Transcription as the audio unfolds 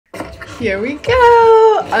Here we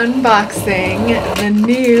go! Unboxing the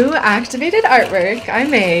new activated artwork I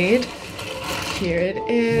made. Here it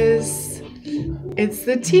is. It's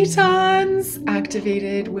the Tetons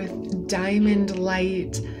activated with diamond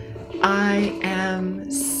light. I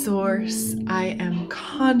am source, I am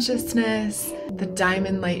consciousness, the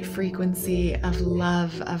diamond light frequency of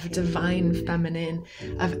love, of divine feminine,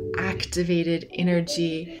 of activated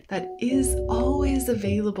energy that is always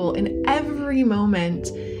available in every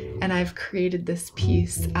moment. And I've created this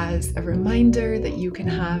piece as a reminder that you can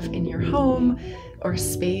have in your home or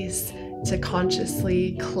space to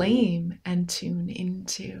consciously claim and tune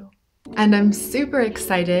into. And I'm super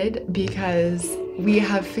excited because we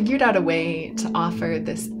have figured out a way to offer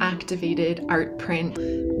this activated art print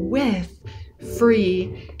with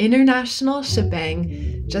free international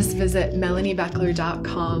shipping. Just visit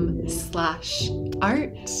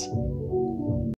melaniebeckler.com/art